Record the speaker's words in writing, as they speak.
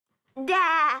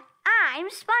Duh! I'm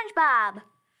SpongeBob.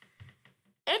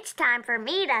 It's time for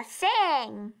me to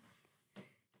sing.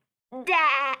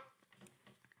 Duh!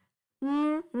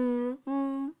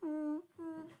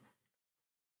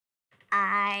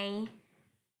 I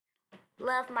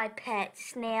love my pet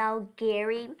snail,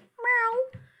 Gary.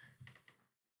 Meow.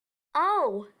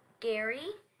 Oh,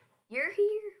 Gary, you're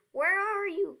here. Where are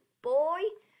you, boy?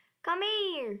 Come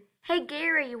here. Hey,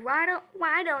 Gary, why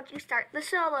don't you start the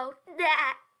solo?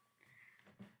 That.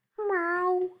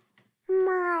 Meow,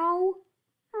 meow,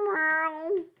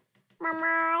 meow,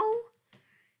 meow.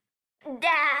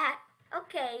 That.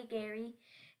 Okay, Gary.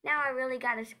 Now I really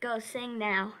gotta go sing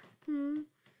now.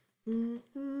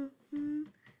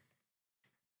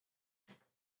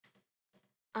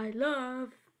 I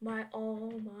love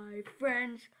all my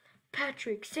friends,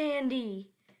 Patrick,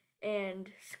 Sandy, and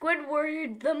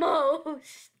Squidward the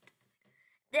most.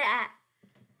 That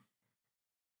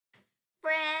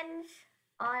friends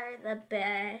are the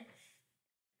best.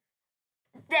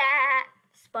 That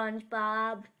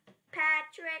SpongeBob,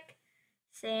 Patrick,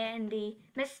 Sandy,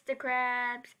 Mr.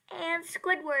 Krabs, and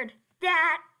Squidward.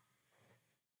 That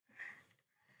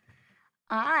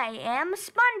I am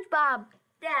SpongeBob.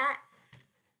 That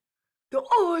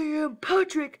I am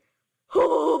Patrick.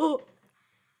 Oh.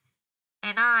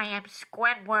 And I am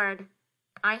Squidward.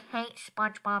 I hate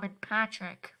SpongeBob and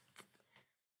Patrick.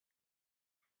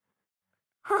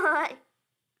 Hi.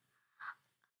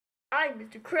 I'm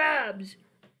Mr. Krabs.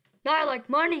 I like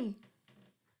money.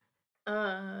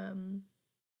 Where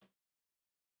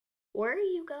are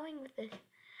you going with this?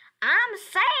 I'm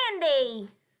Sandy.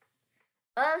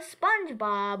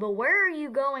 SpongeBob, where are you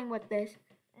going with this?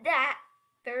 That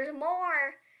there's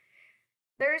more.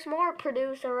 There's more,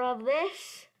 producer of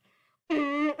this.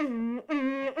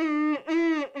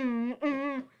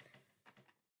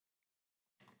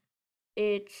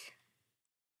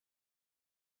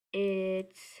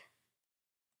 It's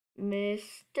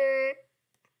Mr.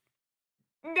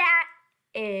 That.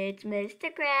 It's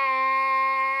Mr.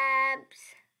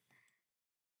 Krabs.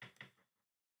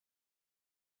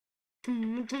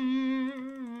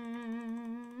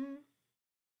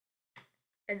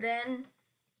 And then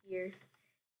here's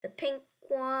the pink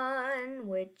one,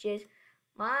 which is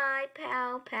my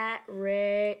pal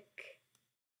Patrick.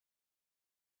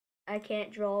 I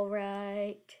can't draw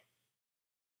right.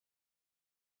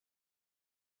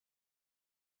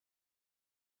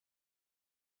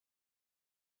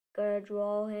 Gotta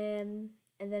draw him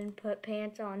and then put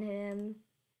pants on him.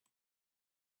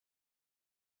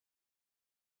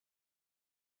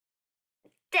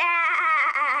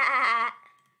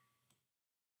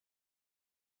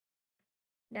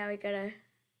 Now we gotta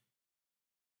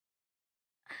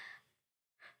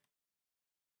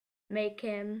make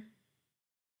him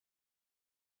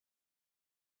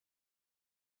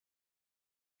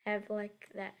have like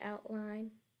that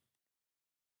outline.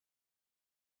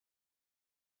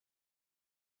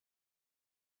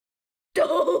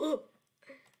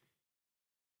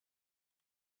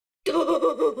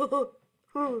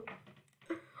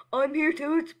 I'm here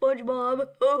too, SpongeBob.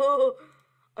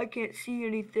 I can't see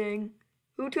anything.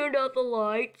 Who turned out the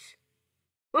lights?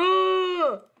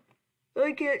 I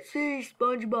can't see,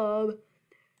 SpongeBob.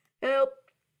 Help!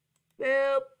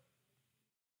 Help!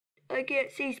 I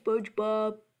can't see,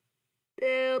 SpongeBob.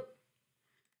 Help!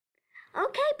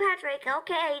 Okay, Patrick,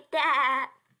 okay, Dad.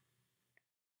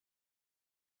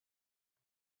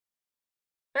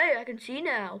 Hey, I can see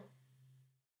now.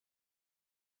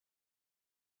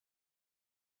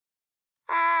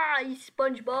 Hi,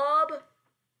 SpongeBob.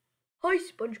 Hi,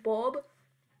 SpongeBob.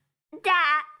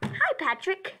 Dad. Hi,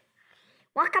 Patrick.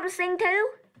 Want to come sing too?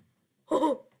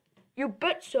 Oh, you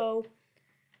bet so.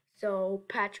 So,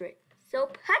 Patrick,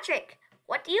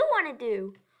 what do you want to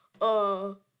do?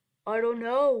 I don't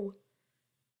know.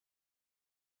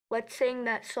 Let's sing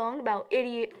that song about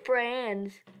idiot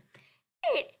friends.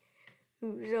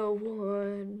 Who's the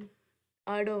one?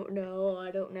 I don't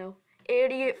know.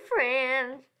 Idiot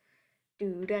friends.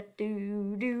 Do da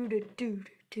do do da do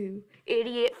do.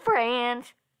 Idiot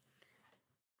friends.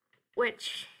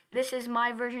 Which this is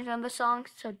my version of the song,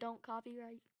 so don't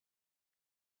copyright.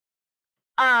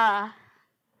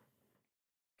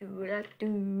 Do da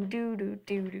do do do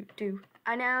do do do.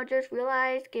 I now just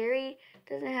realized Gary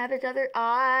doesn't have his other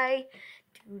eye.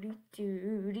 Do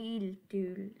do do do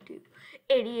do do.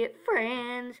 Idiot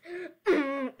friends.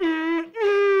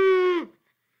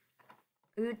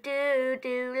 Do do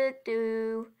do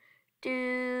do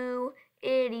do.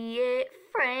 Idiot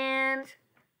friends.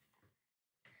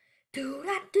 Do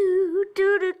da do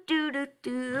do do do do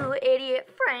do. Idiot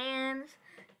friends.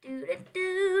 Do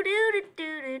do do do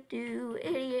do do do.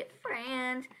 Idiot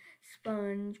friends.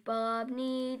 SpongeBob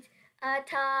needs a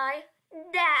tie.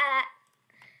 That.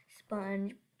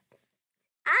 Sponge.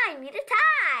 I need a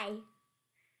tie.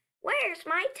 Where's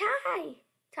my tie?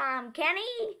 Tom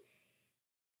Kenny?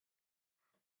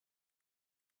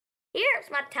 Here's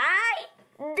my tie.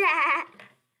 That.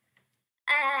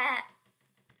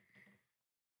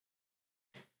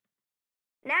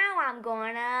 Now I'm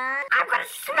gonna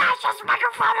smash this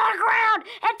microphone on the ground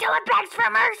until it begs for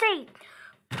mercy.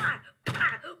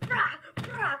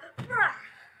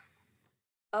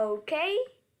 Okay.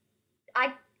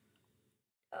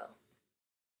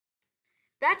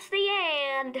 That's the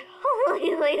end.